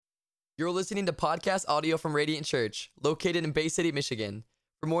You're listening to podcast audio from Radiant Church, located in Bay City, Michigan.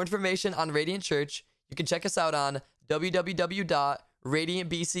 For more information on Radiant Church, you can check us out on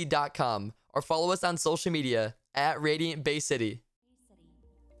www.radiantbc.com or follow us on social media at Radiant Bay City.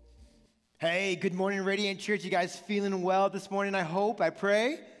 Hey, good morning, Radiant Church. You guys feeling well this morning, I hope, I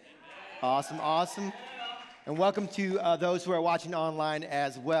pray? Awesome. And welcome to those who are watching online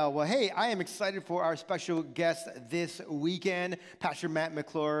as well. Well, hey, I am excited for our special guest this weekend, Pastor Mat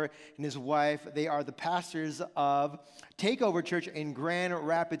McCluer and his wife. They are the pastors of Takeover Church in Grand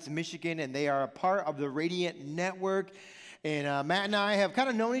Rapids, Michigan, and they are a part of the Radiant Network. And Matt and I have kind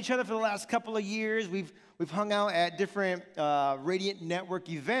of known each other for the last couple of years. We've hung out at different Radiant Network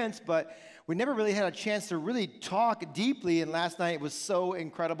events, but we never really had a chance to really talk deeply, and last night was so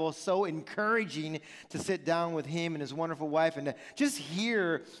incredible, so encouraging to sit down with him and his wonderful wife and to just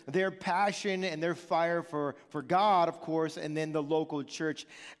hear their passion and their fire for God, of course, and then the local church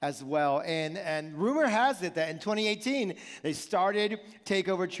as well. And rumor has it that in 2018, they started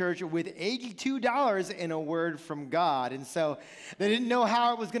Takeover Church with $82 in a word from God. And so they didn't know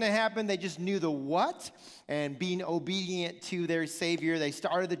how it was going to happen. They just knew the what. And being obedient to their Savior, they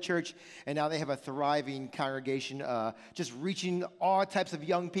started the church, and now they have a thriving congregation, just reaching all types of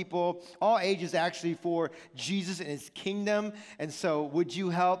young people, all ages actually, for Jesus and His kingdom. And so would you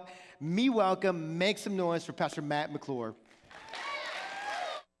help me make some noise for Pastor Mat McCluer.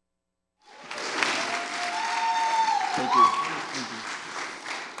 Thank you.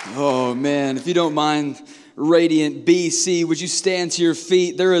 Oh, man, if you don't mind, Radiant BC, would you stand to your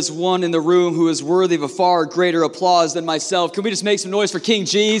feet? There is one in the room who is worthy of a far greater applause than myself. Can we just make some noise for King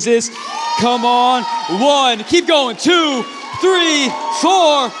Jesus? Come on. 1, keep going. 2, 3,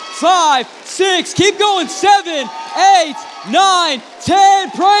 4, 5, 6, keep going. 7, 8, 9,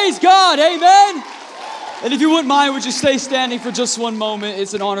 10. Praise God. Amen. And if you wouldn't mind, would you stay standing for just one moment?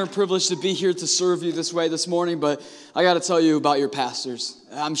 It's an honor and privilege to be here to serve you this way this morning, but I got to tell you about your pastors.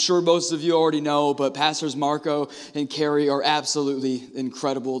 I'm sure most of you already know, but Pastors Marco and Carrie are absolutely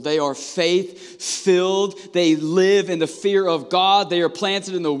incredible. They are faith-filled. They live in the fear of God. They are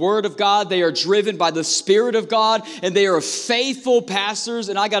planted in the Word of God. They are driven by the Spirit of God, and they are faithful pastors.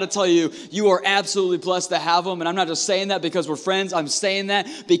 And I got to tell you, you are absolutely blessed to have them. And I'm not just saying that because we're friends. I'm saying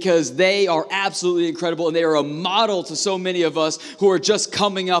that because they are absolutely incredible, and they are a model to so many of us who are just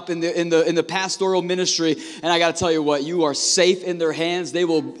coming up in the pastoral ministry. And I got to tell you what, you are safe in their hands. They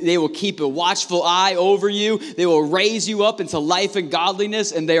will keep a watchful eye over you. They will raise you up into life and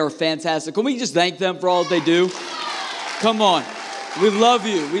godliness, and they are fantastic. Can we just thank them for all that they do? Come on. We love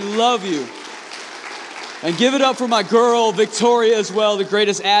you. We love you. And give it up for my girl, Victoria, as well, the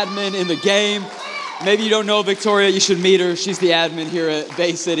greatest admin in the game. Maybe you don't know Victoria. You should meet her. She's the admin here at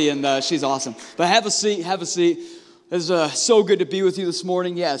Bay City, and she's awesome. But have a seat. Have a seat. It's so good to be with you this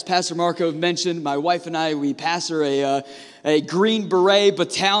morning. Yeah, as Pastor Marco mentioned, my wife and I, we pastor a Green Beret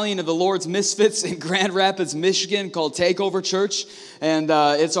battalion of the Lord's Misfits in Grand Rapids, Michigan, called Takeover Church. And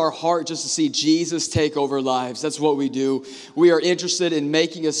it's our heart just to see Jesus take over lives. That's what we do. We are interested in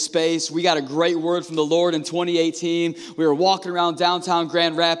making a space. We got a great word from the Lord in 2018. We were walking around downtown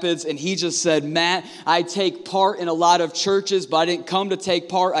Grand Rapids, and He just said, Matt, I take part in a lot of churches, but I didn't come to take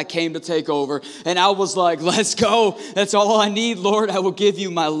part. I came to take over. And I was like, let's go. That's all I need, Lord. I will give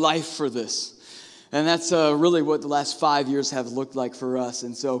you my life for this. And that's really what the last 5 years have looked like for us.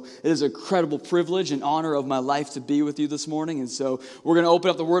 And so it is a incredible privilege and honor of my life to be with you this morning. And so we're going to open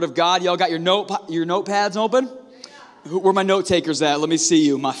up the Word of God. Y'all got your notepads open? Where are my note takers at? Let me see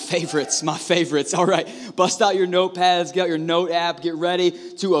you. My favorites. All right. Bust out your notepads. Get out your note app. Get ready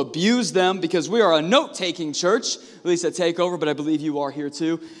to abuse them because we are a note-taking church, at least at Takeover, but I believe you are here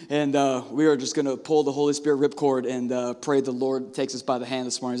too. And we are just going to pull the Holy Spirit ripcord and pray the Lord takes us by the hand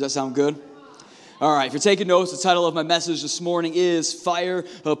this morning. Does that sound good? All right, if you're taking notes, the title of my message this morning is Fire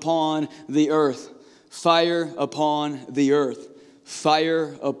Upon the Earth. Fire upon the earth.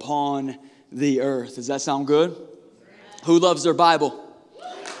 Fire upon the earth. Does that sound good? Who loves their Bible?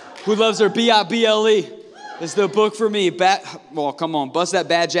 Who loves their Bible? It's the book for me. Well, come on, bust that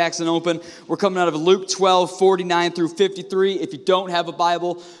Bad Jackson open. We're coming out of Luke 12, 49 through 53. If you don't have a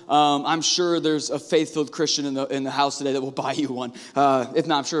Bible, I'm sure there's a faith-filled Christian in the house today that will buy you one. If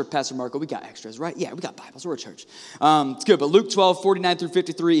not, I'm sure Pastor Marco, we got extras, right? Yeah, we got Bibles. We're a church. It's good, but Luke 12, 49 through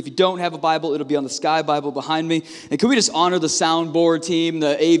 53. If you don't have a Bible, it'll be on the Sky Bible behind me. And can we just honor the soundboard team,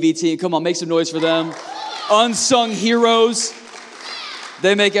 the AV team? Come on, make some noise for them. Unsung heroes.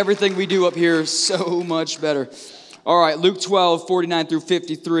 They make everything we do up here so much better. All right, Luke 12, 49 through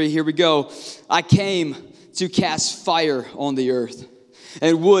 53. Here we go. I came to cast fire on the earth,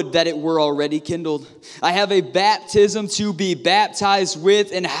 and would that it were already kindled. I have a baptism to be baptized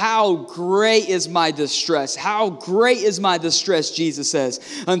with, and how great is my distress. How great is my distress, Jesus says,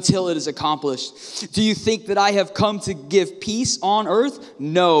 until it is accomplished. Do you think that I have come to give peace on earth?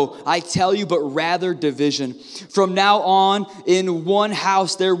 No, I tell you, but rather division. From now on, in one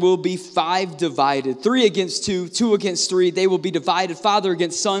house there will be 5 divided, 3 against 2, 2 against 3. They will be divided, father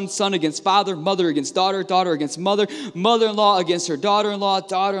against son, son against father, mother against daughter, daughter against mother, mother-in-law against her daughter-in-law,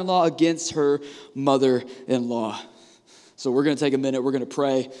 daughter-in-law against her mother-in-law. So we're going to take a minute, we're going to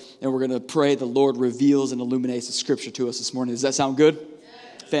pray, and we're going to pray the Lord reveals and illuminates the scripture to us this morning. Does that sound good?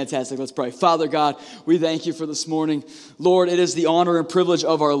 Fantastic. Let's pray. Father God, we thank you for this morning. Lord, it is the honor and privilege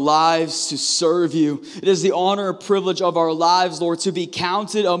of our lives to serve you. It is the honor and privilege of our lives, Lord, to be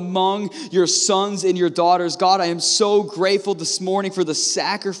counted among your sons and your daughters. God, I am so grateful this morning for the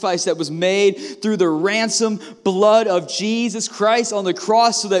sacrifice that was made through the ransom blood of Jesus Christ on the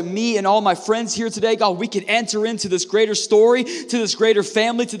cross so that me and all my friends here today, God, we can enter into this greater story, to this greater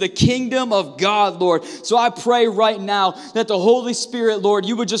family, to the kingdom of God, Lord. So I pray right now that the Holy Spirit, Lord,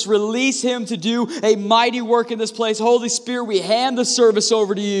 you would just release him to do a mighty work in this place. Holy Spirit, we hand the service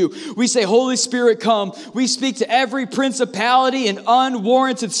over to you. We say, Holy Spirit, come. We speak to every principality and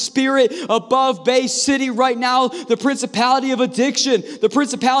unwarranted spirit above Bay City right now. The principality of addiction, the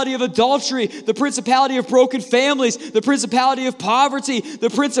principality of adultery, the principality of broken families, the principality of poverty,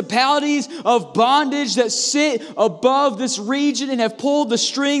 the principalities of bondage that sit above this region and have pulled the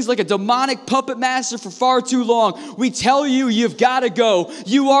strings like a demonic puppet master for far too long. We tell you, you've got to go.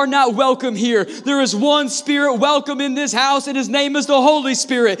 You are not welcome here. There is one spirit welcome in this house, and his name is the Holy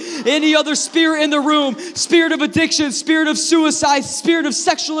Spirit. Any other spirit in the room, spirit of addiction, spirit of suicide, spirit of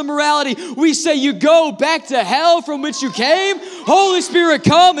sexual immorality, we say you go back to hell from which you came. Holy Spirit,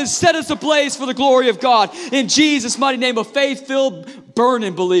 come and set us ablaze for the glory of God. In Jesus' mighty name, a faith-filled,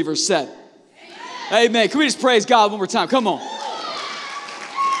 burning believers said. Amen. Amen. Can we just praise God one more time? Come on.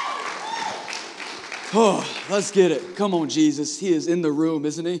 Oh, let's get it. Come on, Jesus. He is in the room,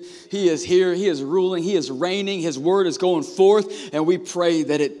 isn't he? He is here. He is ruling. He is reigning. His word is going forth. And we pray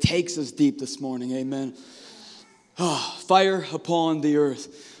that it takes us deep this morning. Amen. Oh, fire upon the earth.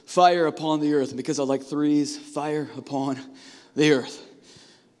 Fire upon the earth. And because I like threes, fire upon the earth.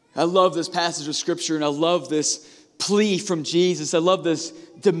 I love this passage of scripture, and I love this plea from Jesus. I love this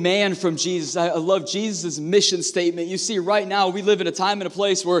demand from Jesus. I love Jesus' mission statement. You see, right now we live in a time and a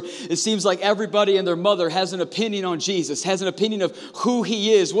place where it seems like everybody and their mother has an opinion on Jesus, has an opinion of who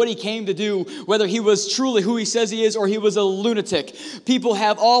he is, what he came to do, whether he was truly who he says he is or he was a lunatic. People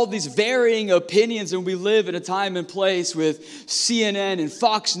have all these varying opinions, and we live in a time and place with CNN and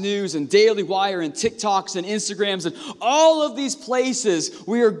Fox News and Daily Wire and TikToks and Instagrams and all of these places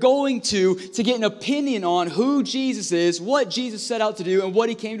we are going to get an opinion on who Jesus is, what Jesus set out to do, and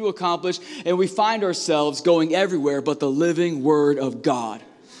what he came to accomplish, and we find ourselves going everywhere but the living Word of God.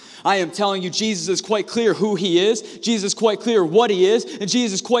 I am telling you, Jesus is quite clear who he is. Jesus is quite clear what he is. And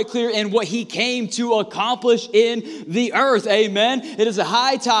Jesus is quite clear in what he came to accomplish in the earth. Amen. It is a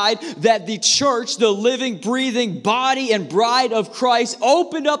high tide that the church, the living, breathing body and bride of Christ,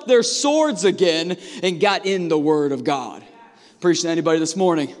 opened up their swords again and got in the Word of God. Preaching to anybody this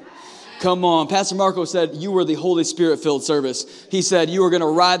morning? Come on. Pastor Marco said you were the Holy Spirit-filled service. He said you were going to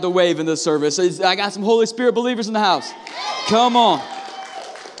ride the wave in this service. I got some Holy Spirit believers in the house. Come on.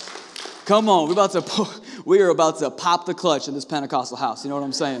 Come on. We are about to pop the clutch in this Pentecostal house. You know what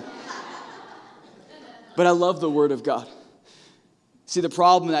I'm saying? But I love the Word of God. See, the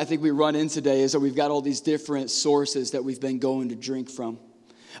problem that I think we run in today is that we've got all these different sources that we've been going to drink from.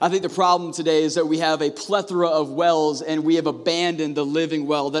 I think the problem today is that we have a plethora of wells, and we have abandoned the living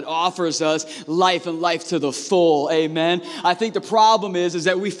well that offers us life and life to the full. Amen. I think the problem is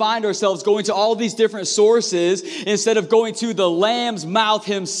that we find ourselves going to all these different sources instead of going to the Lamb's mouth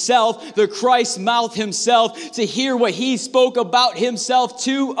himself, the Christ's mouth himself, to hear what he spoke about himself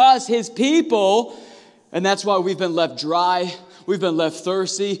to us, his people. And that's why we've been left dry. We've been left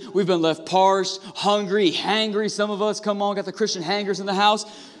thirsty. We've been left parched, hungry, hangry. Some of us, come on, got the Christian hangers in the house.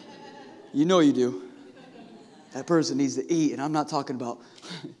 You know you do. That person needs to eat, and I'm not talking about,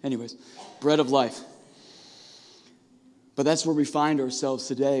 anyways, bread of life. But that's where we find ourselves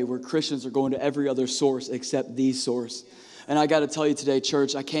today, where Christians are going to every other source except the source. And I got to tell you today,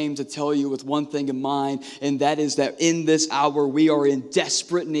 church, I came to tell you with one thing in mind, and that is that in this hour, we are in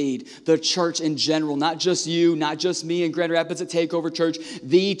desperate need. The church in general, not just you, not just me and Grand Rapids at Takeover Church,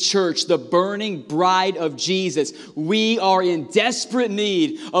 the church, the burning bride of Jesus. We are in desperate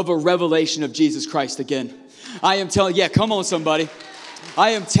need of a revelation of Jesus Christ again. I am telling, yeah, come on, somebody.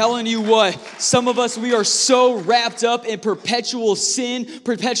 I am telling you what, some of us, we are so wrapped up in perpetual sin,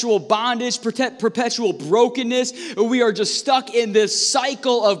 perpetual bondage, perpetual brokenness. We are just stuck in this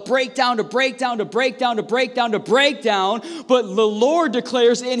cycle of breakdown to breakdown to breakdown to breakdown to breakdown. But the Lord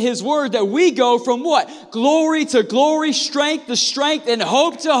declares in His Word that we go from what? Glory to glory, strength to strength, and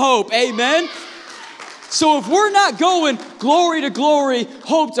hope to hope. Amen? So if we're not going glory to glory,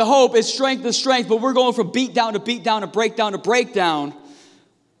 hope to hope, it's strength to strength, but we're going from beat down to beat down to breakdown to breakdown,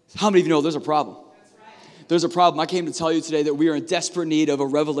 how many of you know there's a problem? There's a problem. I came to tell you today that we are in desperate need of a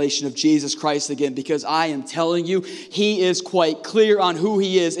revelation of Jesus Christ again, because I am telling you, He is quite clear on who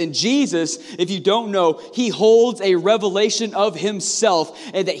He is. And Jesus, if you don't know, He holds a revelation of Himself,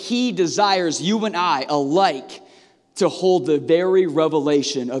 and that He desires you and I alike to hold the very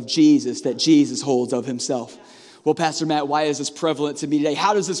revelation of Jesus that Jesus holds of Himself. Well, Pastor Matt, why is this prevalent to me today?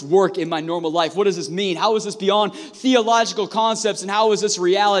 How does this work in my normal life? What does this mean? How is this beyond theological concepts, and how is this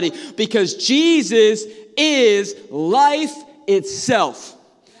reality? Because Jesus is life itself.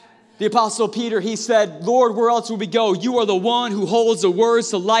 The Apostle Peter, he said, Lord, where else will we go? You are the one who holds the words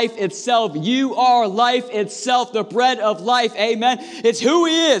to life itself. You are life itself, the bread of life. Amen. It's who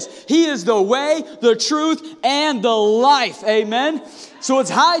He is. He is the way, the truth, and the life. Amen. So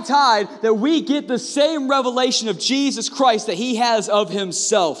it's high tide that we get the same revelation of Jesus Christ that He has of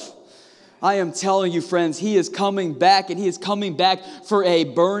Himself. I am telling you, friends, He is coming back, and He is coming back for a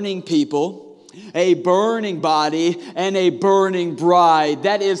burning people, a burning body, and a burning bride.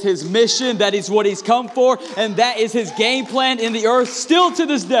 That is His mission. That is what He's come for. And that is His game plan in the earth still to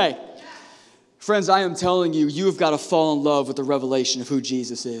this day. Friends, I am telling you, you've got to fall in love with the revelation of who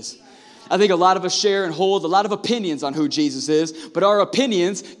Jesus is. I think a lot of us share and hold a lot of opinions on who Jesus is, but our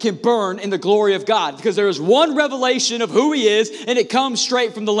opinions can burn in the glory of God, because there is one revelation of who He is, and it comes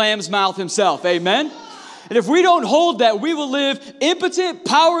straight from the Lamb's mouth Himself. Amen? And if we don't hold that, we will live impotent,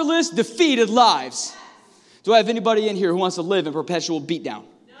 powerless, defeated lives. Do I have anybody in here who wants to live in perpetual beatdown?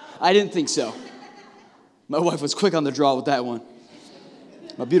 No. I didn't think so. My wife was quick on the draw with that one.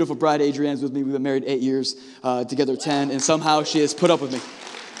 My beautiful bride, Adrienne's with me. We've been married 8 years, together 10, and somehow she has put up with me.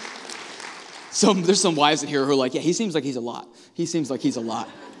 There's some wives in here who are like, yeah, he seems like he's a lot. He seems like he's a lot.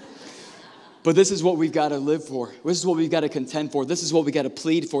 But this is what we've got to live for. This is what we've got to contend for. This is what we got to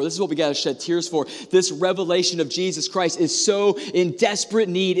plead for. This is what we got to shed tears for. This revelation of Jesus Christ is so in desperate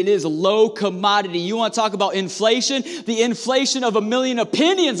need. It is low commodity. You want to talk about inflation? The inflation of a million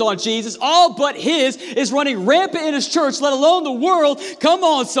opinions on Jesus, all but His, is running rampant in His church, let alone the world. Come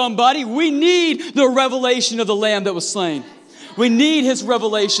on, somebody. We need the revelation of the Lamb that was slain. We need His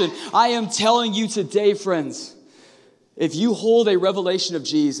revelation. I am telling you today, friends, if you hold a revelation of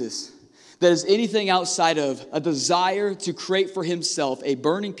Jesus that is anything outside of a desire to create for Himself a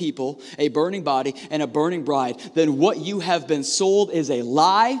burning people, a burning body, and a burning bride, then what you have been sold is a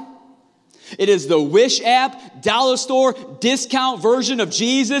lie. It is the Wish app, dollar store, discount version of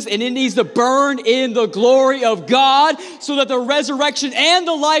Jesus, and it needs to burn in the glory of God so that the resurrection and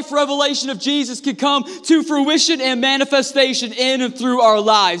the life revelation of Jesus can come to fruition and manifestation in and through our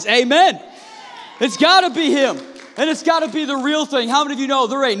lives. Amen. It's got to be Him, and it's got to be the real thing. How many of you know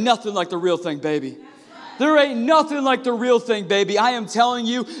there ain't nothing like the real thing, baby? There ain't nothing like the real thing, baby. I am telling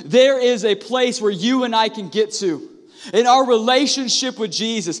you, there is a place where you and I can get to in our relationship with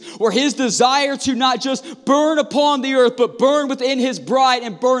Jesus, where His desire to not just burn upon the earth, but burn within His bride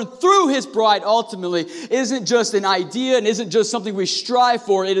and burn through His bride ultimately isn't just an idea and isn't just something we strive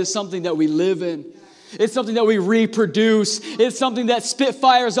for. It is something that we live in. It's something that we reproduce. It's something that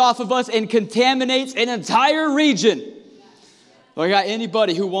spitfires off of us and contaminates an entire region. I got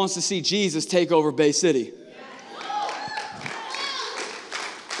anybody who wants to see Jesus take over Bay City?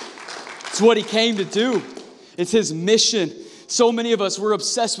 It's what He came to do. It's His mission. So many of us, we're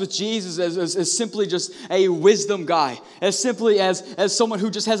obsessed with Jesus as simply just a wisdom guy, as simply as someone who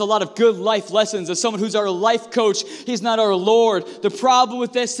just has a lot of good life lessons, as someone who's our life coach. He's not our Lord. The problem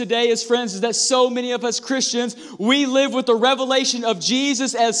with this today, as friends, is that so many of us Christians, we live with the revelation of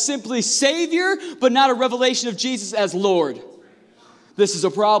Jesus as simply Savior, but not a revelation of Jesus as Lord. This is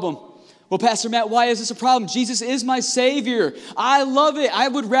a problem. Well, Pastor Matt, why is this a problem? Jesus is my Savior. I love it. I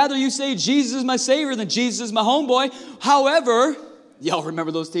would rather you say Jesus is my Savior than Jesus is my homeboy. However, y'all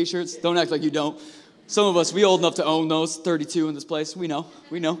remember those t-shirts? Don't act like you don't. Some of us, we old enough to own those. 32 in this place. We know.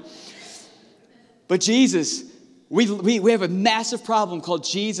 But Jesus, we have a massive problem called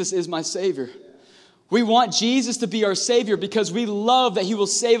Jesus is my Savior. We want Jesus to be our Savior because we love that He will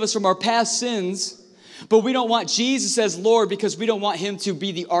save us from our past sins. But we don't want Jesus as Lord because we don't want Him to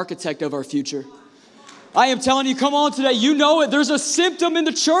be the architect of our future. I am telling you, come on today, you know it. There's a symptom in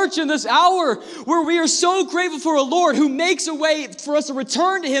the church in this hour where we are so grateful for a Lord who makes a way for us to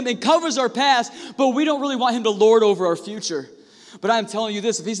return to him and covers our past, but we don't really want him to lord over our future. But I am telling you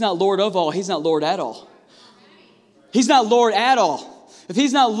this, if he's not Lord of all, he's not Lord at all. He's not Lord at all. If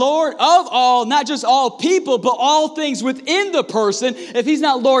he's not Lord of all, not just all people, but all things within the person, if he's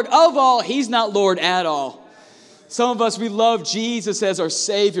not Lord of all, he's not Lord at all. Some of us, we love Jesus as our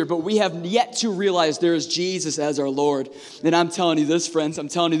Savior, but we have yet to realize there is Jesus as our Lord. And I'm telling you this, friends, I'm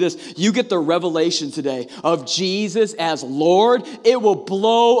telling you this. You get the revelation today of Jesus as Lord. It will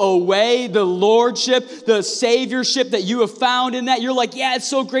blow away the Lordship, the Saviorship that you have found in that. You're like, yeah, it's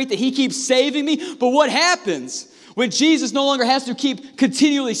so great that he keeps saving me. But what happens when Jesus no longer has to keep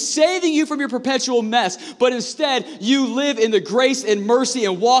continually saving you from your perpetual mess, but instead you live in the grace and mercy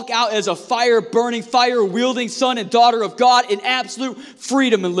and walk out as a fire-burning, fire-wielding son and daughter of God in absolute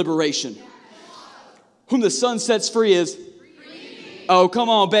freedom and liberation? Whom the Son sets free is free. Oh, come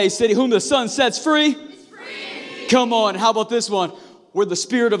on, Bay City. Whom the Son sets free is free. Come on. How about this one? Where the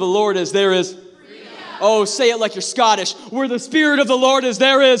Spirit of the Lord is, there is freedom. Oh, say it like you're Scottish. Where the Spirit of the Lord is,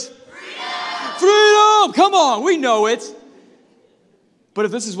 there is freedom! Come on, we know it. But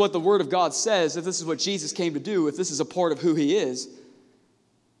if this is what the Word of God says, if this is what Jesus came to do, if this is a part of who he is,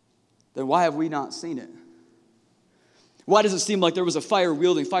 then why have we not seen it? Why does it seem like there was a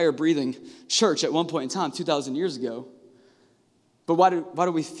fire-wielding, fire-breathing church at one point in time, 2,000 years ago? But why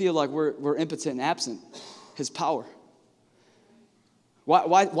do we feel like we're impotent and absent his power?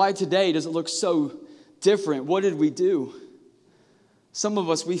 Why today does it look so different? What did we do? Some of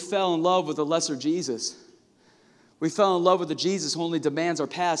us, we fell in love with a lesser Jesus. We fell in love with a Jesus who only demands our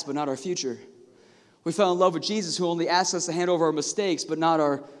past but not our future. We fell in love with Jesus who only asks us to hand over our mistakes but not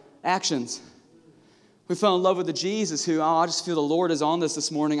our actions. We fell in love with the Jesus who, I just feel the Lord is on this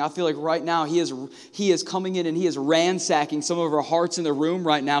morning. I feel like right now he is coming in and he is ransacking some of our hearts in the room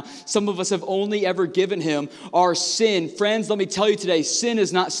right now. Some of us have only ever given him our sin. Friends, let me tell you today, sin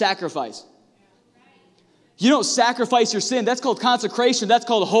is not sacrifice. You don't sacrifice your sin. That's called consecration. That's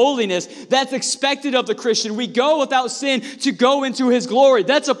called holiness. That's expected of the Christian. We go without sin to go into his glory.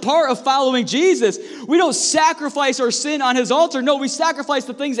 That's a part of following Jesus. We don't sacrifice our sin on his altar. No, we sacrifice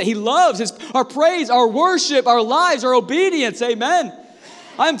the things that he loves, our praise, our worship, our lives, our obedience. Amen.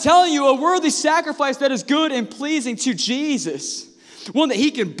 I'm telling you, a worthy sacrifice that is good and pleasing to Jesus, one that he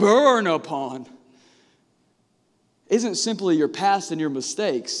can burn upon, isn't simply your past and your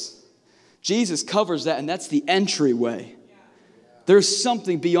mistakes. Jesus covers that, and that's the entryway. There's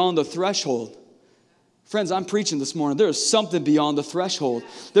something beyond the threshold. Friends, I'm preaching this morning. There's something beyond the threshold.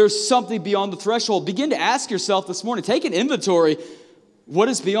 There's something beyond the threshold. Begin to ask yourself this morning, take an inventory. What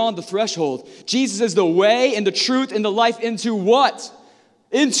is beyond the threshold? Jesus is the way and the truth and the life into what?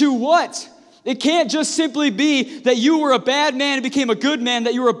 Into what? It can't just simply be that you were a bad man and became a good man,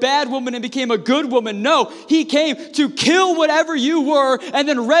 that you were a bad woman and became a good woman. No, he came to kill whatever you were and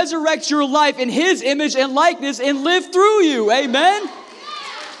then resurrect your life in his image and likeness and live through you. Amen?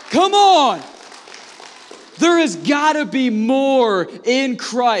 Come on. There has got to be more in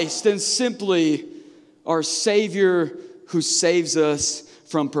Christ than simply our Savior who saves us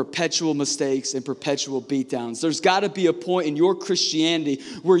from perpetual mistakes and perpetual beatdowns. There's got to be a point in your Christianity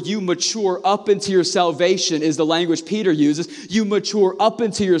where you mature up into your salvation, is the language Peter uses. You mature up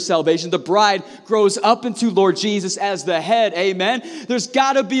into your salvation. The bride grows up into Lord Jesus as the head. Amen. There's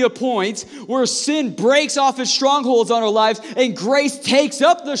got to be a point where sin breaks off its strongholds on our lives and grace takes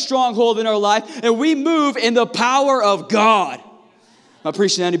up the stronghold in our life and we move in the power of God. Am I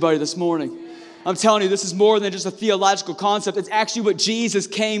preaching to anybody this morning? I'm telling you, this is more than just a theological concept. It's actually what Jesus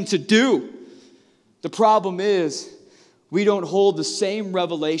came to do. The problem is, we don't hold the same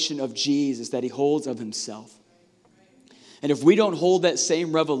revelation of Jesus that he holds of himself. And if we don't hold that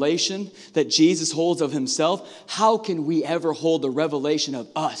same revelation that Jesus holds of himself, how can we ever hold the revelation of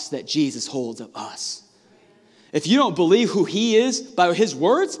us that Jesus holds of us? If you don't believe who he is by his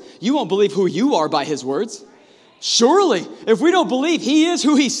words, you won't believe who you are by his words. Surely, if we don't believe he is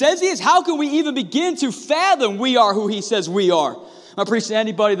who he says he is, how can we even begin to fathom we are who he says we are? I'm preaching to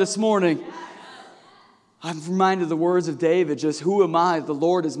anybody this morning. I'm reminded of the words of David, just who am I? The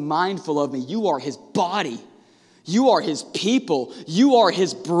Lord is mindful of me. You are his body. You are his people. You are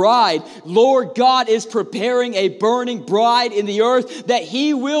his bride. Lord God is preparing a burning bride in the earth that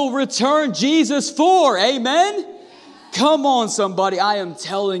he will return Jesus for. Amen? Come on, somebody. I am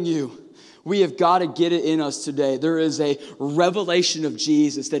telling you. We have got to get it in us today. There is a revelation of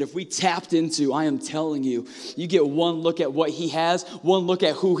Jesus that if we tapped into, I am telling you, you get one look at what he has, one look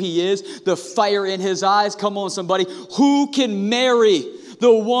at who he is, the fire in his eyes. Come on, somebody. Who can marry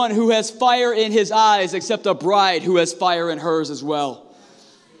the one who has fire in his eyes, except a bride who has fire in hers as well.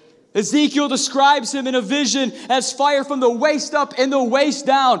 Ezekiel describes him in a vision as fire from the waist up and the waist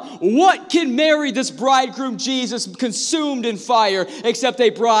down. What can marry this bridegroom Jesus consumed in fire except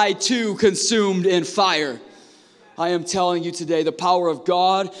a bride too consumed in fire? I am telling you today, the power of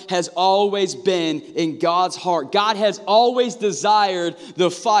God has always been in God's heart. God has always desired the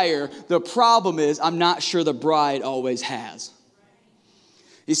fire. The problem is, I'm not sure the bride always has.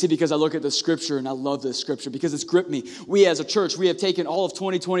 You see, because I look at the scripture and I love this scripture because it's gripped me. We as a church, we have taken all of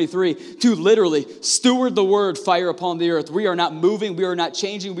 2023 to literally steward the word fire upon the earth. We are not moving. We are not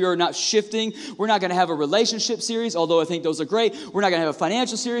changing. We are not shifting. We're not going to have a relationship series, although I think those are great. We're not going to have a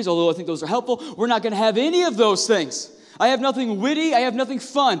financial series, although I think those are helpful. We're not going to have any of those things. I have nothing witty. I have nothing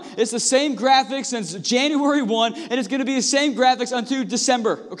fun. It's the same graphics since January 1, and it's going to be the same graphics until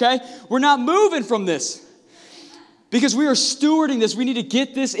December, okay? We're not moving from this. Because we are stewarding this, we need to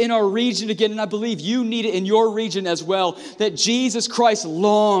get this in our region again, and I believe you need it in your region as well, that Jesus Christ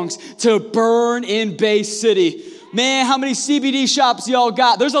longs to burn in Bay City. Man, how many CBD shops y'all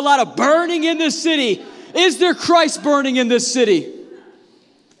got? There's a lot of burning in this city. Is there Christ burning in this city?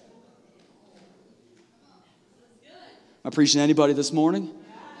 Am I preaching to anybody this morning?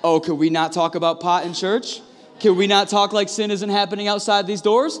 Oh, could we not talk about pot in church? Can we not talk like sin isn't happening outside these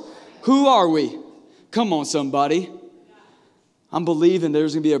doors? Who are we? Come on, somebody. I'm believing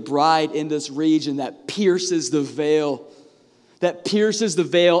there's going to be a bride in this region that pierces the veil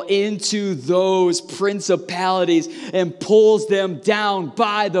into those principalities and pulls them down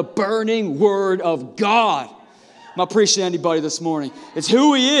by the burning word of God. I'm not preaching to anybody this morning. It's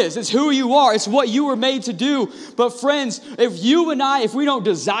who he is. It's who you are. It's what you were made to do. But friends, if you and I, if we don't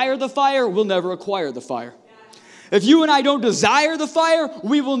desire the fire, we'll never acquire the fire. If you and I don't desire the fire,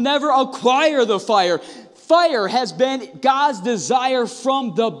 we will never acquire the fire. Fire has been God's desire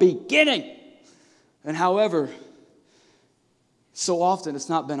from the beginning. And however, so often it's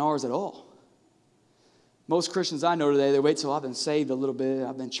not been ours at all. Most Christians I know today, they wait till I've been saved a little bit,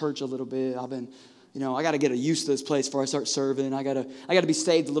 I've been church a little bit, I got to get used to this place before I start serving. I got to be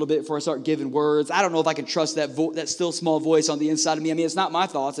saved a little bit before I start giving words. I don't know if I can trust that still small voice on the inside of me. I mean, it's not my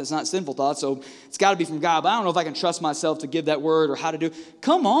thoughts. It's not sinful thoughts. So it's got to be from God. But I don't know if I can trust myself to give that word or how to do.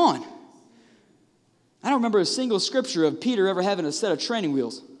 Come on. I don't remember a single scripture of Peter ever having a set of training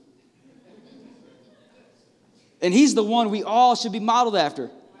wheels. And he's the one we all should be modeled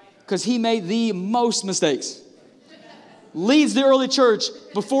after because he made the most mistakes. Leads the early church.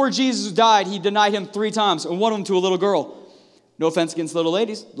 Before Jesus died, he denied him 3 times, and one of them to a little girl. No offense against little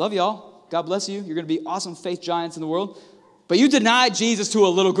ladies. Love y'all. God bless you. You're going to be awesome faith giants in the world. But you denied Jesus to a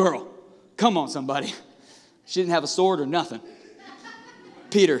little girl. Come on, somebody. She didn't have a sword or nothing.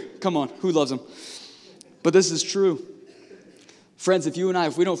 Peter, come on. Who loves him? But this is true. Friends, if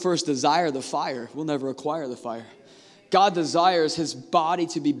we don't first desire the fire, we'll never acquire the fire. God desires his body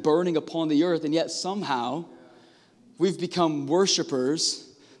to be burning upon the earth, and yet somehow we've become worshipers.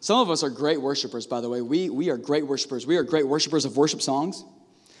 Some of us are great worshipers, by the way. We are great worshipers. We are great worshipers of worship songs.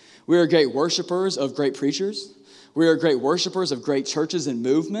 We are great worshipers of great preachers. We are great worshipers of great churches and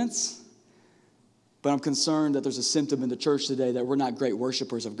movements. But I'm concerned that there's a symptom in the church today that we're not great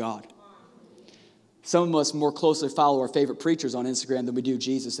worshipers of God. Some of us more closely follow our favorite preachers on Instagram than we do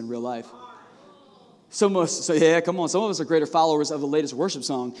Jesus in real life. Some of us, come on. Some of us are greater followers of the latest worship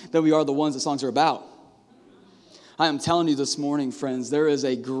song than we are the ones the songs are about. I am telling you this morning, friends, there is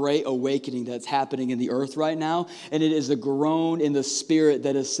a great awakening that's happening in the earth right now, and it is a groan in the spirit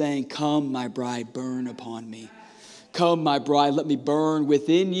that is saying, "Come, my bride, burn upon me. Come, my bride, let me burn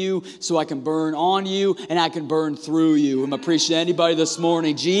within you so I can burn on you and I can burn through you." I'm preaching to anybody this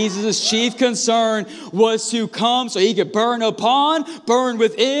morning. Jesus' chief concern was to come so he could burn upon, burn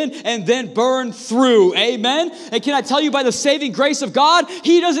within, and then burn through. Amen? And can I tell you, by the saving grace of God,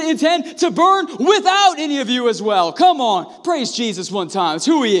 he doesn't intend to burn without any of you as well. Come on. Praise Jesus one time. It's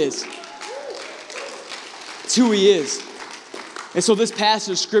who he is. It's who he is. And so this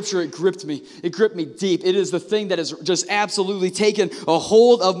passage of scripture, it gripped me. It gripped me deep. It is the thing that has just absolutely taken a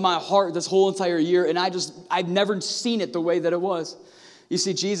hold of my heart this whole entire year. And I've never seen it the way that it was. You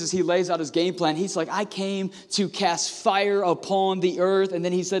see, Jesus, he lays out his game plan. He's like, I came to cast fire upon the earth. And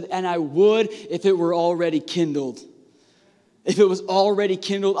then he said, and I would if it were already kindled. If it was already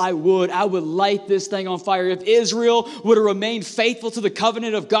kindled, I would light this thing on fire. If Israel would have remained faithful to the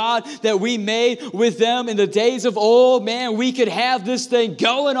covenant of God that we made with them in the days of old, man, we could have this thing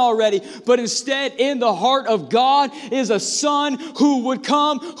going already. But instead, in the heart of God is a son who would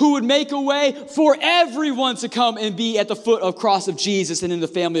come, who would make a way for everyone to come and be at the foot of cross of Jesus and in the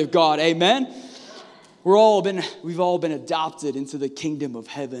family of God. Amen? We've all been adopted into the kingdom of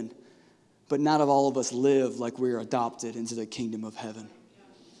heaven, but not all of us live like we're adopted into the kingdom of heaven.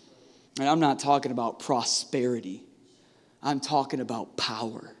 And I'm not talking about prosperity. I'm talking about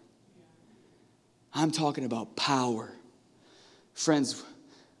power. I'm talking about power. Friends,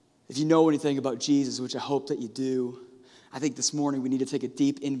 if you know anything about Jesus, which I hope that you do, I think this morning we need to take a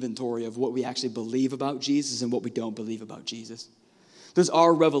deep inventory of what we actually believe about Jesus and what we don't believe about Jesus. Does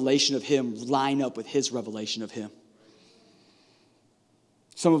our revelation of him line up with his revelation of him?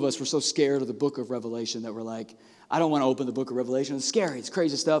 Some of us were so scared of the book of Revelation that we're like, I don't want to open the book of Revelation. It's scary. It's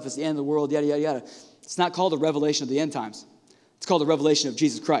crazy stuff. It's the end of the world, yada, yada, yada. It's not called the revelation of the end times. It's called the revelation of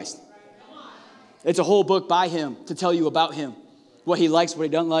Jesus Christ. It's a whole book by him to tell you about him. What he likes, what he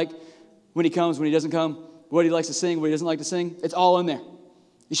doesn't like, when he comes, when he doesn't come, what he likes to sing, what he doesn't like to sing. It's all in there.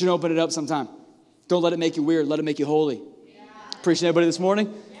 You should open it up sometime. Don't let it make you weird. Let it make you holy. Appreciate everybody this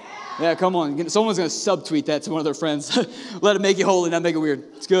morning? Yeah, come on. Someone's going to subtweet that to one of their friends. Let it make you holy, not make it weird.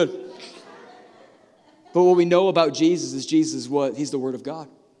 It's good. But what we know about Jesus is what? He's the Word of God.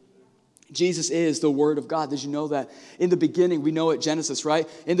 Jesus is the Word of God. Did you know that? In the beginning, we know at Genesis, right?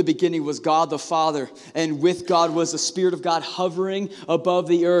 In the beginning was God the Father, and with God was the Spirit of God hovering above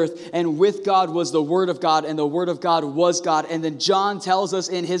the earth, and with God was the Word of God, and the Word of God was God. And then John tells us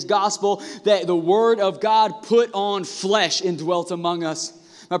in his gospel that the Word of God put on flesh and dwelt among us.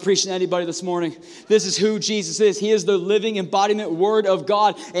 Am I preaching to anybody this morning? This is who Jesus is. He is the living embodiment Word of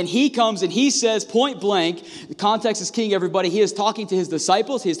God. And he comes and he says point blank, the context is king, everybody. He is talking to his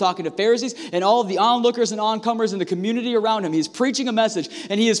disciples. He is talking to Pharisees and all of the onlookers and oncomers in the community around him. He's preaching a message.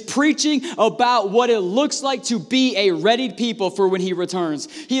 And he is preaching about what it looks like to be a readied people for when he returns.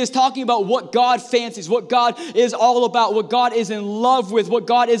 He is talking about what God fancies, what God is all about, what God is in love with, what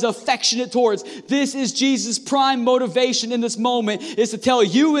God is affectionate towards. This is Jesus' prime motivation in this moment, is to tell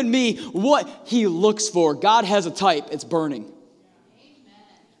you and me what he looks for. God has a type. It's burning. Amen.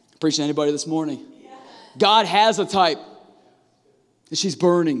 Preaching to anybody this morning? Yeah. God has a type. And she's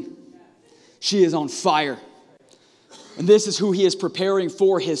burning. She is on fire. And this is who he is preparing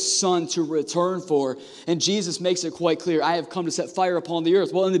for his son to return for. And Jesus makes it quite clear. I have come to set fire upon the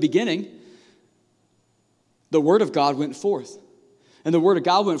earth. Well, in the beginning, the word of God went forth. And the word of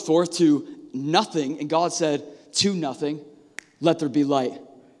God went forth to nothing. And God said to nothing, let there be light.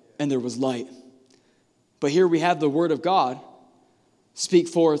 And there was light. But here we have the word of God speak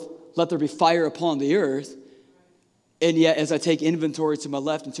forth, let there be fire upon the earth. And yet as I take inventory to my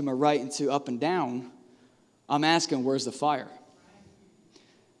left and to my right and to up and down, I'm asking, where's the fire?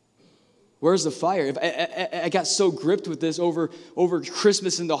 Where's the fire? I got so gripped with this over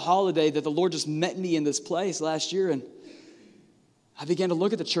Christmas and the holiday that the Lord just met me in this place last year. And I began to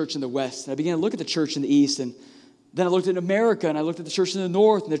look at the church in the West. And I began to look at the church in the East. And then I looked at America, and I looked at the church in the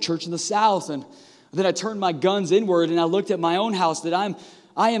North and the church in the South. And then I turned my guns inward, and I looked at my own house that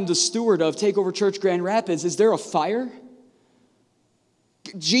I am the steward of, Takeover Church Grand Rapids. Is there a fire?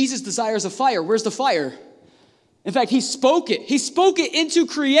 Jesus desires a fire. Where's the fire? In fact, he spoke it. He spoke it into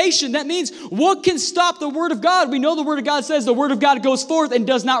creation. That means what can stop the word of God? We know the word of God says the word of God goes forth and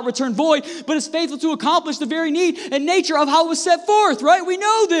does not return void, but is faithful to accomplish the very need and nature of how it was set forth, right? We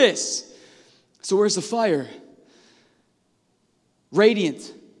know this. So where's the fire?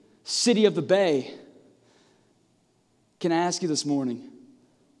 Radiant, city of the Bay. Can I ask you this morning,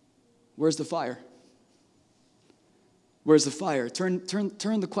 where's the fire? Where's the fire? Turn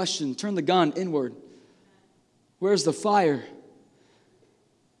the question, turn the gun inward. Where's the fire?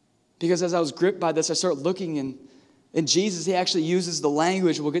 Because as I was gripped by this, I started looking, and Jesus, he actually uses the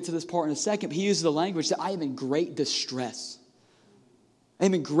language, we'll get to this part in a second, but he uses the language that I am in great distress. I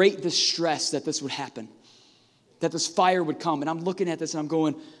am in great distress that this would happen, that this fire would come. And I'm looking at this and I'm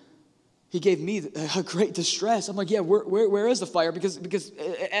going, he gave me a great distress. I'm like, yeah, where is the fire? Because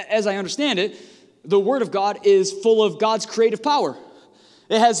as I understand it, the word of God is full of God's creative power.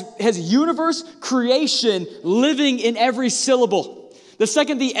 It has universe creation living in every syllable. The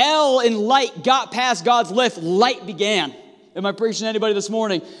second the L in light got past God's lips, light began. Am I preaching to anybody this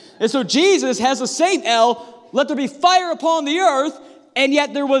morning? And so Jesus has the same L, let there be fire upon the earth, and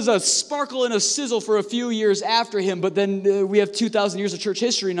yet there was a sparkle and a sizzle for a few years after him. But then we have 2,000 years of church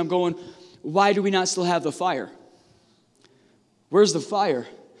history, and I'm going, why do we not still have the fire? Where's the fire?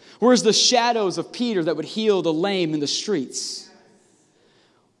 Where's the shadows of Peter that would heal the lame in the streets?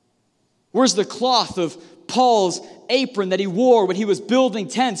 Where's the cloth of Paul's apron that he wore when he was building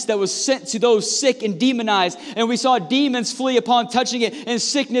tents that was sent to those sick and demonized? And we saw demons flee upon touching it and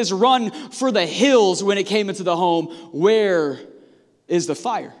sickness run for the hills when it came into the home. Where is the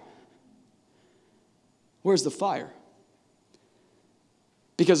fire? Where's the fire?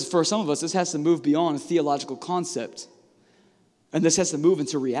 Because for some of us, this has to move beyond a theological concept. And this has to move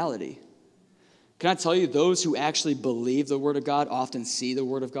into reality. Can I tell you, those who actually believe the Word of God often see the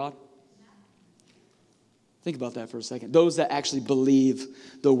Word of God? Think about that for a second. Those that actually believe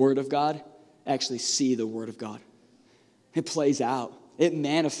the Word of God actually see the Word of God. It plays out. It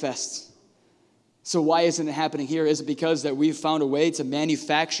manifests. So why isn't it happening here? Is it because that we've found a way to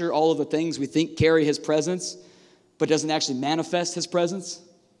manufacture all of the things we think carry His presence, but doesn't actually manifest His presence?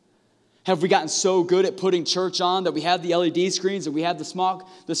 Have we gotten so good at putting church on that we have the LED screens and we have the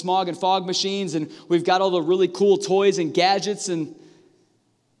smog and fog machines and we've got all the really cool toys and gadgets and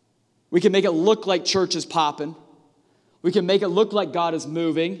we can make it look like church is popping. We can make it look like God is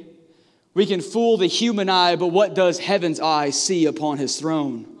moving. We can fool the human eye, but what does heaven's eye see upon His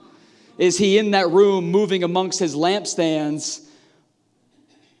throne? Is He in that room moving amongst His lampstands,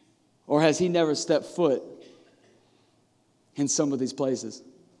 or has He never stepped foot in some of these places?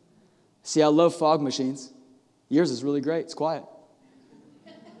 See, I love fog machines. Yours is really great. It's quiet.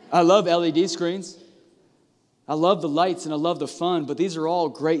 I love LED screens. I love the lights and I love the fun, but these are all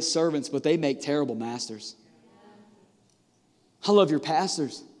great servants, but they make terrible masters. I love your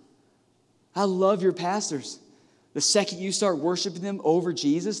pastors. I love your pastors. The second you start worshiping them over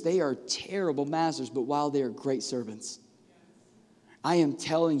Jesus, they are terrible masters, but while they are great servants. I am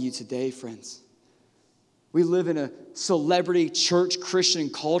telling you today, friends, we live in a celebrity church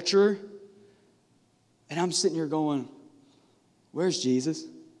Christian culture, and I'm sitting here going, where's Jesus?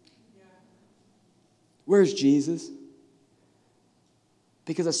 Where's Jesus?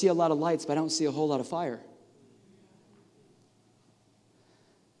 Because I see a lot of lights, but I don't see a whole lot of fire.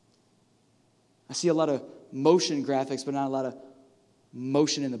 I see a lot of motion graphics, but not a lot of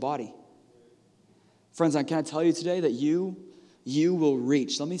motion in the body. Friends, can I tell you today that you will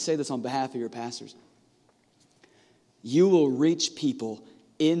reach, let me say this on behalf of your pastors. You will reach people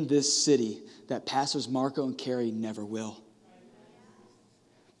in this city that Pastors Marco and Carrie never will.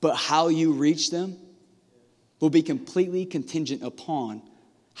 But how you reach them will be completely contingent upon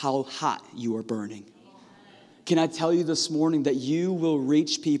how hot you are burning. Can I tell you this morning that you will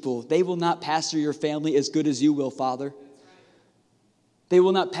reach people? They will not pastor your family as good as you will, Father. They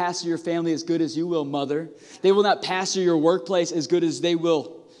will not pastor your family as good as you will, Mother. They will not pastor your workplace as good as they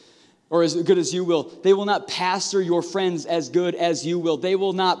will, or as good as you will. They will not pastor your friends as good as you will. They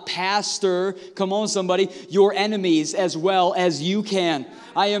will not pastor, come on somebody, your enemies as well as you can.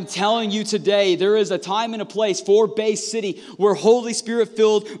 I am telling you today, there is a time and a place for Bay City where Holy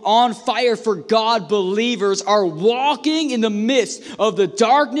Spirit-filled, on fire for God believers are walking in the midst of the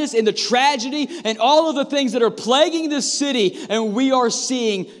darkness and the tragedy and all of the things that are plaguing this city, and we are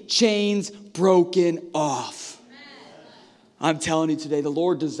seeing chains broken off. I'm telling you today, the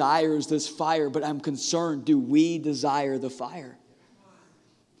Lord desires this fire, but I'm concerned, do we desire the fire?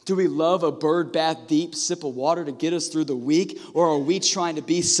 Do we love a bird bath deep sip of water to get us through the week, or are we trying to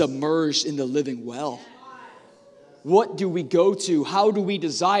be submerged in the living well? What do we go to? How do we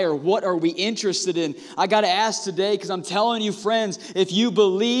desire? What are we interested in? I got to ask today, because I'm telling you, friends, if you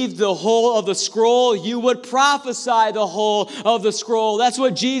believe the whole of the scroll, you would prophesy the whole of the scroll. That's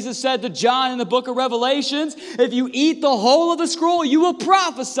what Jesus said to John in the book of Revelations. If you eat the whole of the scroll, you will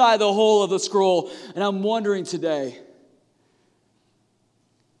prophesy the whole of the scroll. And I'm wondering today,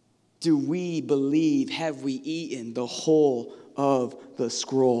 do we believe, have we eaten the whole of the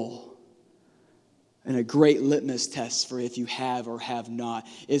scroll? And a great litmus test for if you have or have not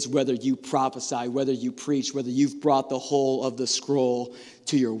is whether you prophesy, whether you preach, whether you've brought the whole of the scroll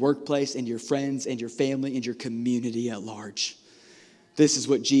to your workplace and your friends and your family and your community at large. This is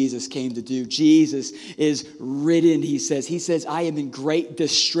what Jesus came to do. Jesus is ridden, he says, I am in great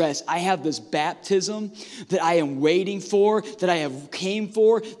distress. I have this baptism that I am waiting for, that I have came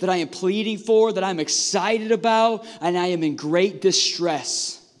for, that I am pleading for, that I'm excited about, and I am in great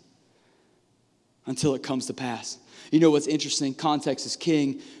distress until it comes to pass. You know what's interesting? Context is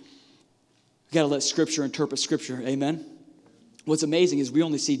king. You got to let Scripture interpret Scripture. Amen? What's amazing is we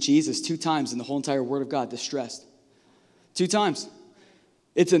only see Jesus 2 times in the whole entire Word of God distressed. 2 times.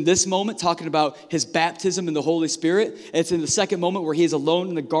 It's in this moment talking about his baptism in the Holy Spirit. It's in the second moment where he is alone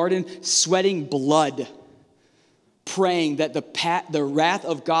in the garden sweating blood, praying that the wrath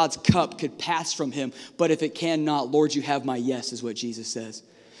of God's cup could pass from him. But if it cannot, Lord, you have my yes, is what Jesus says.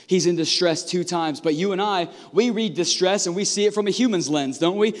 He's in distress 2 times. But you and I, we read distress and we see it from a human's lens,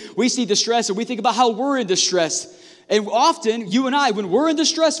 don't we? We see distress and we think about how we're in distress. And often, you and I, when we're in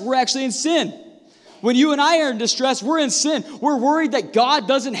distress, we're actually in sin. When you and I are in distress, we're in sin. We're worried that God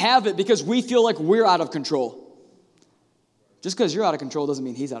doesn't have it because we feel like we're out of control. Just because you're out of control doesn't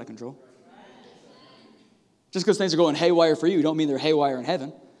mean he's out of control. Just because things are going haywire for you don't mean they're haywire in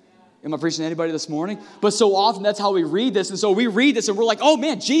heaven. Am I preaching to anybody this morning? But so often that's how we read this. And so we read this and we're like, oh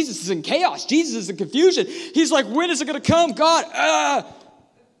man, Jesus is in chaos. Jesus is in confusion. He's like, when is it going to come? God,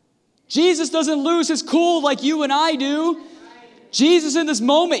 Jesus doesn't lose his cool like you and I do. Jesus in this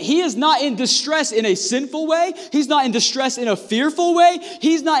moment, he is not in distress in a sinful way. He's not in distress in a fearful way.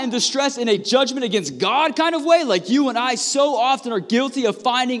 He's not in distress in a judgment against God kind of way like you and I so often are guilty of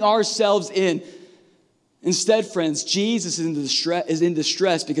finding ourselves in. Instead, friends, Jesus is in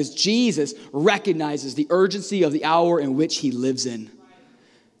distress because Jesus recognizes the urgency of the hour in which he lives in.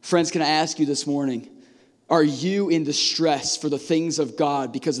 Friends, can I ask you this morning, are you in distress for the things of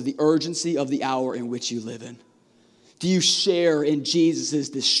God because of the urgency of the hour in which you live in? Do you share in Jesus'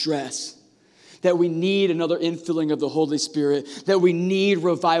 distress? That we need another infilling of the Holy Spirit, that we need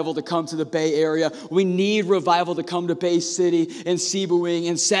revival to come to the Bay Area. We need revival to come to Bay City and Seaboing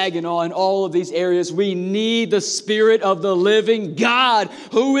and Saginaw and all of these areas. We need the Spirit of the living God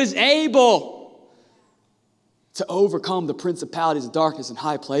who is able to overcome the principalities of darkness in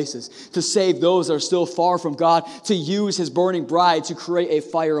high places, to save those that are still far from God, to use his burning bride to create a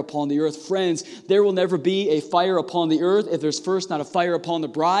fire upon the earth. Friends, there will never be a fire upon the earth if there's first not a fire upon the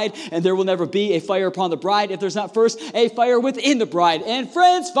bride, and there will never be a fire upon the bride if there's not first a fire within the bride. And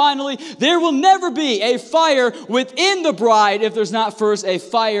friends, finally, there will never be a fire within the bride if there's not first a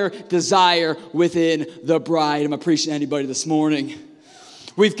fire desire within the bride. Am I preaching to anybody this morning?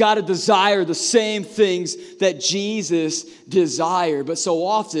 We've got to desire the same things that Jesus desired. But so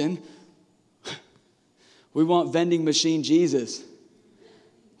often, we want vending machine Jesus.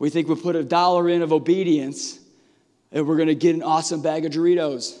 We think we'll put $1 in of obedience and we're going to get an awesome bag of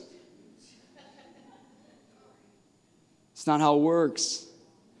Doritos. It's not how it works.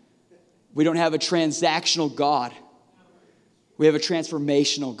 We don't have a transactional God. We have a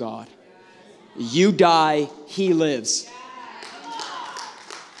transformational God. You die, he lives.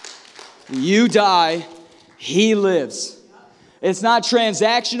 You die, he lives. It's not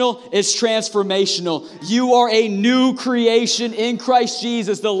transactional, it's transformational. You are a new creation in Christ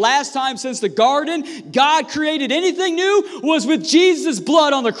Jesus. The last time since the garden God created anything new was with Jesus'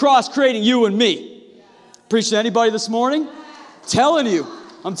 blood on the cross creating you and me. Preach to anybody this morning?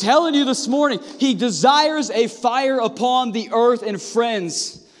 I'm telling you this morning, he desires a fire upon the earth. And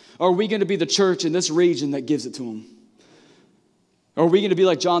friends, are we going to be the church in this region that gives it to him? Or are we going to be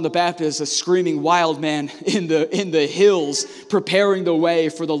like John the Baptist, a screaming wild man in the hills, preparing the way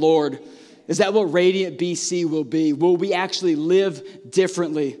for the Lord? Is that what Radiant BC will be? Will we actually live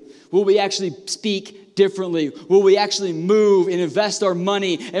differently? Will we actually speak differently? Will we actually move and invest our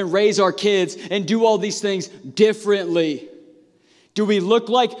money and raise our kids and do all these things differently? Do we look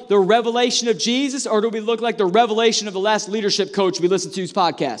like the revelation of Jesus, or do we look like the revelation of the last leadership coach we listened to's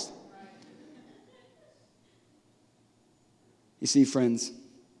podcast? You see, friends,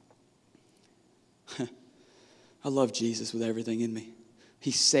 I love Jesus with everything in me.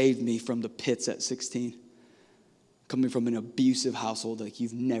 He saved me from the pits at 16, coming from an abusive household like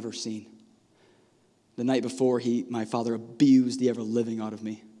you've never seen. The night before, my father abused the ever-living out of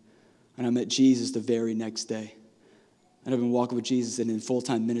me. And I met Jesus the very next day. And I've been walking with Jesus and in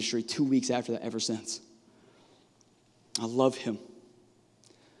full-time ministry 2 weeks after that ever since. I love him.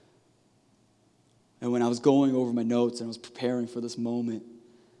 And when I was going over my notes and I was preparing for this moment,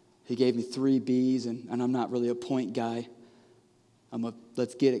 he gave me 3 B's, and I'm not really a point guy. I'm a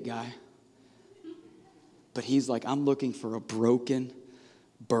let's get it guy. But he's like, I'm looking for a broken,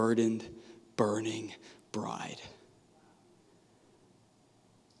 burdened, burning bride.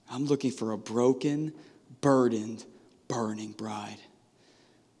 I'm looking for a broken, burdened, burning bride.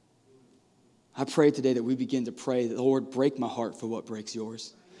 I pray today that we begin to pray that, Lord, break my heart for what breaks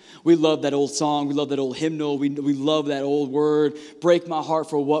yours. We love that old song. We love that old hymnal. We love that old word. Break my heart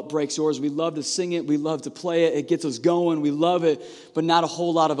for what breaks yours. We love to sing it. We love to play it. It gets us going. We love it. But not a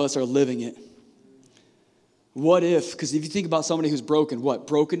whole lot of us are living it. What if, because if you think about somebody who's broken, their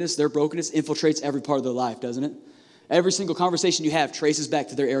brokenness infiltrates every part of their life, doesn't it? Every single conversation you have traces back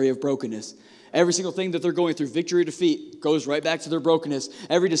to their area of brokenness. Every single thing that they're going through, victory or defeat, goes right back to their brokenness.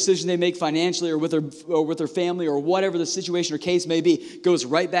 Every decision they make financially or with their family or whatever the situation or case may be goes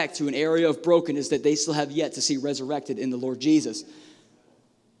right back to an area of brokenness that they still have yet to see resurrected in the Lord Jesus.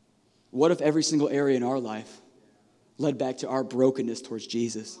 What if every single area in our life led back to our brokenness towards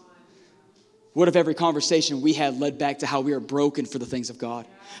Jesus? What if every conversation we had led back to how we are broken for the things of God?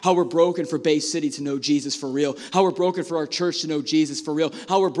 How we're broken for Bay City to know Jesus for real. How we're broken for our church to know Jesus for real.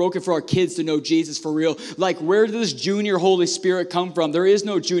 How we're broken for our kids to know Jesus for real. Like, where did this junior Holy Spirit come from? There is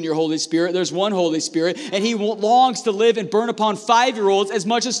no junior Holy Spirit. There's one Holy Spirit, and he longs to live and burn upon 5-year-olds as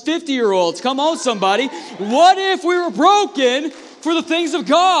much as 50-year-olds. Come on, somebody. What if we were broken for the things of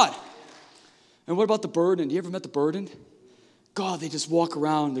God? And what about the burdened? You ever met the burdened? God, they just walk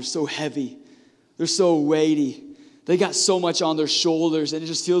around. They're so heavy. They're so weighty. They got so much on their shoulders, and it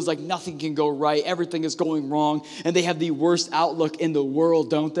just feels like nothing can go right. Everything is going wrong, and they have the worst outlook in the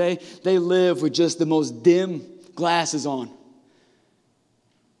world, don't they? They live with just the most dim glasses on.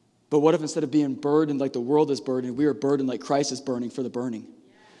 But what if instead of being burdened like the world is burdened, we are burdened like Christ is burning for the burning?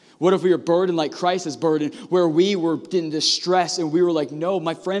 What if we were burdened like Christ is burdened, where we were in distress, and we were like, no,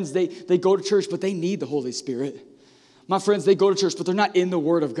 my friends, they go to church, but they need the Holy Spirit. My friends, they go to church, but they're not in the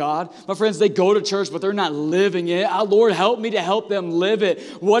Word of God. My friends, they go to church, but they're not living it. Lord, help me to help them live it.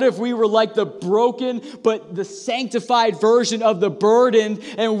 What if we were like the broken, but the sanctified version of the burden,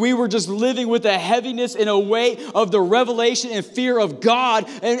 and we were just living with a heaviness and a weight of the revelation and fear of God,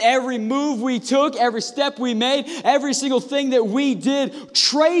 and every move we took, every step we made, every single thing that we did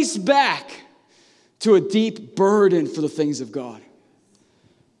traced back to a deep burden for the things of God?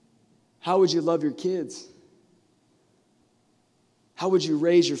 How would you love your kids? How would you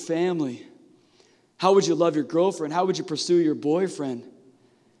raise your family? How would you love your girlfriend? How would you pursue your boyfriend?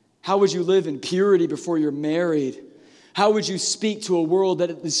 How would you live in purity before you're married? How would you speak to a world that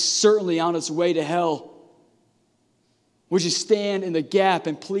is certainly on its way to hell? Would you stand in the gap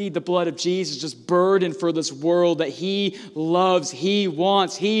and plead the blood of Jesus, just burden for this world that He loves, He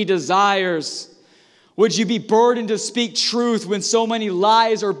wants, He desires? Would you be burdened to speak truth when so many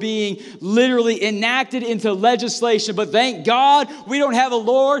lies are being literally enacted into legislation? But thank God we don't have a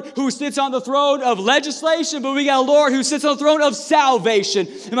Lord who sits on the throne of legislation, but we got a Lord who sits on the throne of salvation.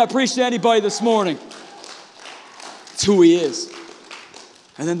 Am I preaching to anybody this morning? It's who He is.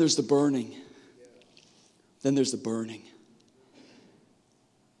 And then there's the burning. Then there's the burning.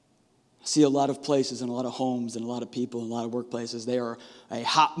 I see a lot of places and a lot of homes and a lot of people and a lot of workplaces. They are a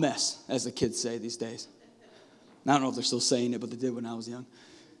hot mess, as the kids say these days. I don't know if they're still saying it, but they did when I was young.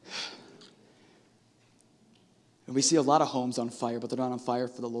 And we see a lot of homes on fire, but they're not on fire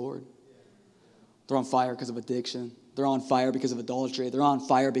for the Lord. They're on fire because of addiction. They're on fire because of adultery. They're on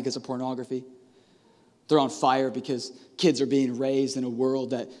fire because of pornography. They're on fire because kids are being raised in a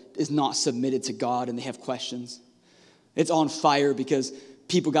world that is not submitted to God and they have questions. It's on fire because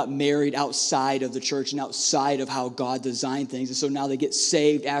people got married outside of the church and outside of how God designed things. And so now they get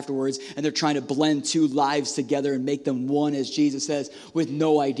saved afterwards, and they're trying to blend two lives together and make them one, as Jesus says, with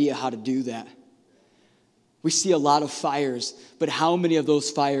no idea how to do that. We see a lot of fires, but how many of those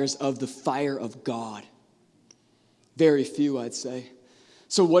fires of the fire of God? Very few, I'd say.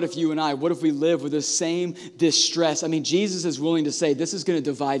 So what if you and I, what if we live with the same distress? I mean, Jesus is willing to say this is going to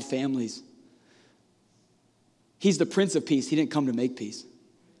divide families. He's the Prince of Peace. He didn't come to make peace.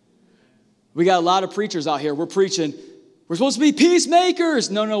 We got a lot of preachers out here. We're preaching, we're supposed to be peacemakers.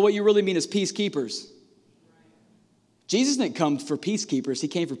 No, what you really mean is peacekeepers. Jesus didn't come for peacekeepers. He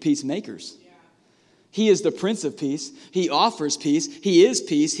came for peacemakers. He is the Prince of Peace. He offers peace. He is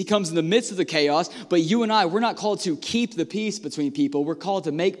peace. He comes in the midst of the chaos. But you and I, we're not called to keep the peace between people. We're called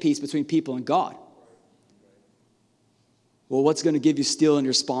to make peace between people and God. Well, what's going to give you steel in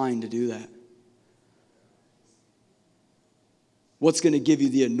your spine to do that? What's going to give you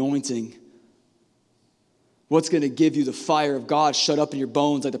the anointing? What's going to give you the fire of God shut up in your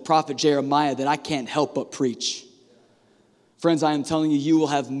bones like the prophet Jeremiah that I can't help but preach? Friends, I am telling you, you will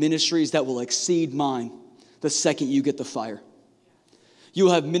have ministries that will exceed mine the second you get the fire. You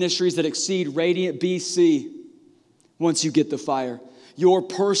will have ministries that exceed Radiant BC once you get the fire. Your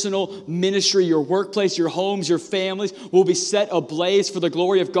personal ministry, your workplace, your homes, your families will be set ablaze for the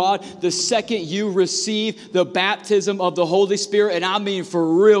glory of God the second you receive the baptism of the Holy Spirit. And I mean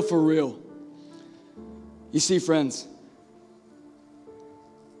for real, for real. You see, friends,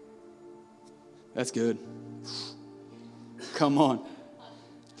 that's good. Come on.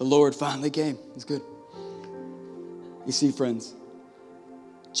 The Lord finally came. It's good. You see, friends,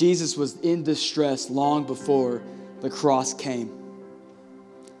 Jesus was in distress long before the cross came.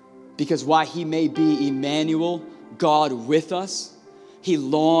 Because while He may be Emmanuel, God with us, He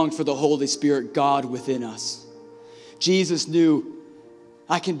longed for the Holy Spirit, God within us. Jesus knew,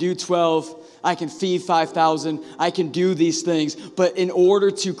 I can do 12, I can feed 5,000. I can do these things. But in order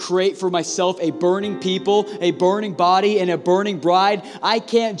to create for myself a burning people, a burning body, and a burning bride, I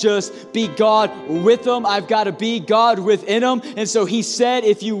can't just be God with them. I've got to be God within them. And so he said,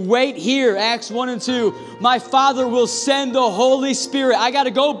 if you wait here, Acts 1 and 2, my Father will send the Holy Spirit. I got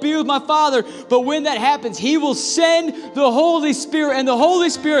to go be with my Father. But when that happens, he will send the Holy Spirit, and the Holy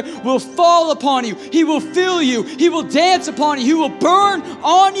Spirit will fall upon you. He will fill you. He will dance upon you. He will burn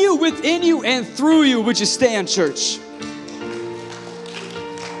on you, within you, and through you. Would you stand, church?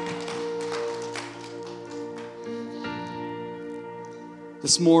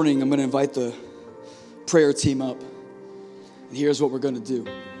 This morning, I'm going to invite the prayer team up. And here's what we're going to do.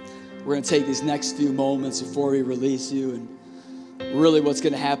 We're going to take these next few moments before we release you. And really what's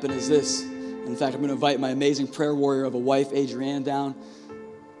going to happen is this. In fact, I'm going to invite my amazing prayer warrior of a wife, Adrienne, down.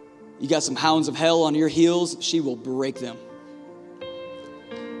 You got some hounds of hell on your heels. She will break them.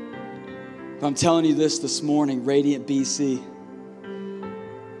 But I'm telling you this morning, Radiant BC.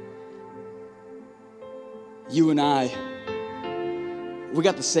 You and I, we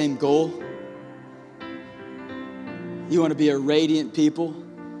got the same goal. You want to be a radiant people.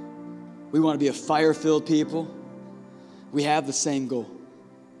 We want to be a fire-filled people. We have the same goal.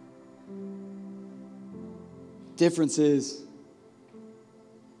 Difference is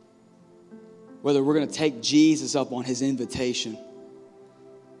whether we're going to take Jesus up on his invitation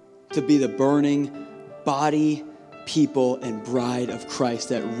to be the burning body, people, and bride of Christ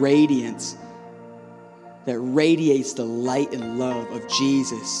that radiates the light and love of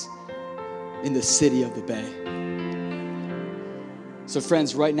Jesus in the city of the Bay. So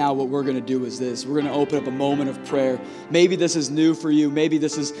friends, right now what we're going to do is this. We're going to open up a moment of prayer. Maybe this is new for you. Maybe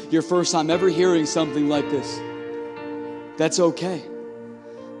this is your first time ever hearing something like this. That's okay.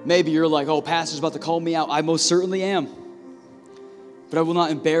 Maybe you're like, oh, pastor's about to call me out. I most certainly am. But I will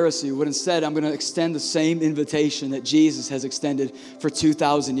not embarrass you. But instead, I'm going to extend the same invitation that Jesus has extended for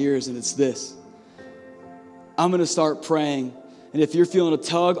 2,000 years, and it's this. I'm going to start praying. And if you're feeling a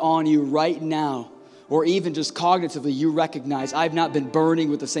tug on you right now, or even just cognitively, you recognize I've not been burning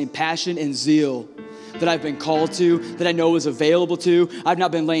with the same passion and zeal that I've been called to, that I know is available to. I've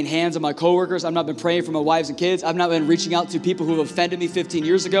not been laying hands on my coworkers. I've not been praying for my wives and kids. I've not been reaching out to people who have offended me 15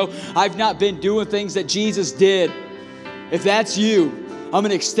 years ago. I've not been doing things that Jesus did. If that's you, I'm going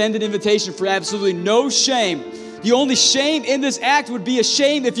to extend an invitation for absolutely no shame. The only shame in this act would be a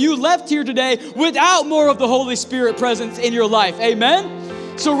shame if you left here today without more of the Holy Spirit presence in your life. Amen?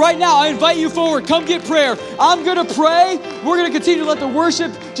 So right now, I invite you forward. Come get prayer. I'm going to pray. We're going to continue to let the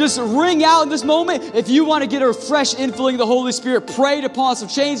worship just ring out in this moment. If you want to get a fresh infilling of the Holy Spirit prayed upon, some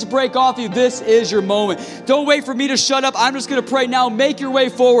chains to break off you, this is your moment. Don't wait for me to shut up. I'm just going to pray now. Make your way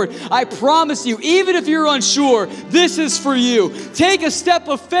forward. I promise you, even if you're unsure, this is for you. Take a step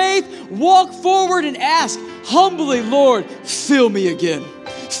of faith, walk forward and ask humbly, Lord, fill me again.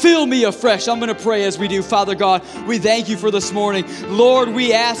 Fill me afresh. I'm going to pray as we do. Father God, we thank you for this morning. Lord,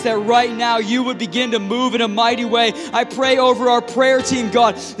 we ask that right now you would begin to move in a mighty way. I pray over our prayer team,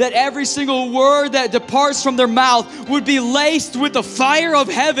 God, that every single word that departs from their mouth would be laced with the fire of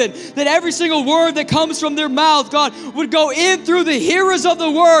heaven, that every single word that comes from their mouth, God, would go in through the hearers of the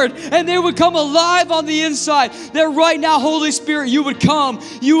word, and they would come alive on the inside. That right now, Holy Spirit, you would come.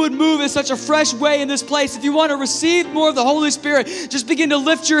 You would move in such a fresh way in this place. If you want to receive more of the Holy Spirit, just begin to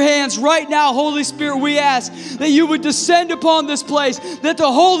lift your hands right now. Holy Spirit, we ask that you would descend upon this place, that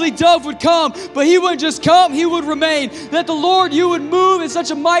the Holy Dove would come, but he wouldn't just come, he would remain. That the Lord, you would move in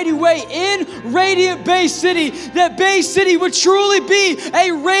such a mighty way in Radiant Bay City, that Bay City would truly be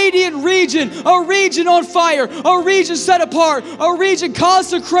a radiant region, a region on fire, a region set apart, a region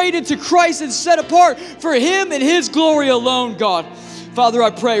consecrated to Christ and set apart for him and his glory alone, God. Father, I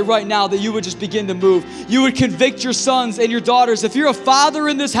pray right now that you would just begin to move. You would convict your sons and your daughters. If you're a father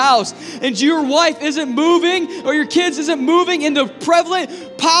in this house and your wife isn't moving or your kids isn't moving in the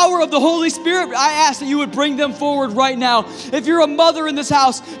prevalent power of the Holy Spirit, I ask that you would bring them forward right now. If you're a mother in this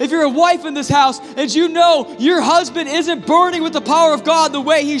house, if you're a wife in this house, and you know your husband isn't burning with the power of God the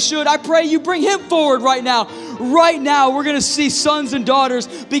way he should, I pray you bring him forward right now. Right now, we're going to see sons and daughters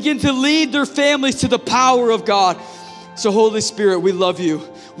begin to lead their families to the power of God. So Holy Spirit, we love you.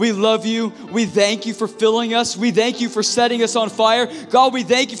 We love you. We thank you for filling us. We thank you for setting us on fire. God, we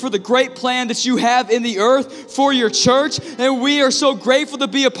thank you for the great plan that you have in the earth for your church. And we are so grateful to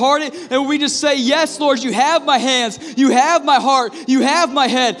be a part of it. And we just say, yes, Lord, you have my hands. You have my heart. You have my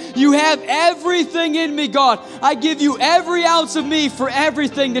head. You have everything in me, God. I give you every ounce of me for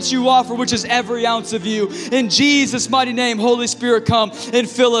everything that you offer, which is every ounce of you. In Jesus' mighty name, Holy Spirit, come and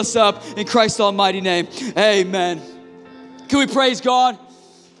fill us up. In Christ's almighty name, amen. Can we praise God?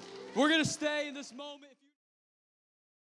 We're going to stay in this moment.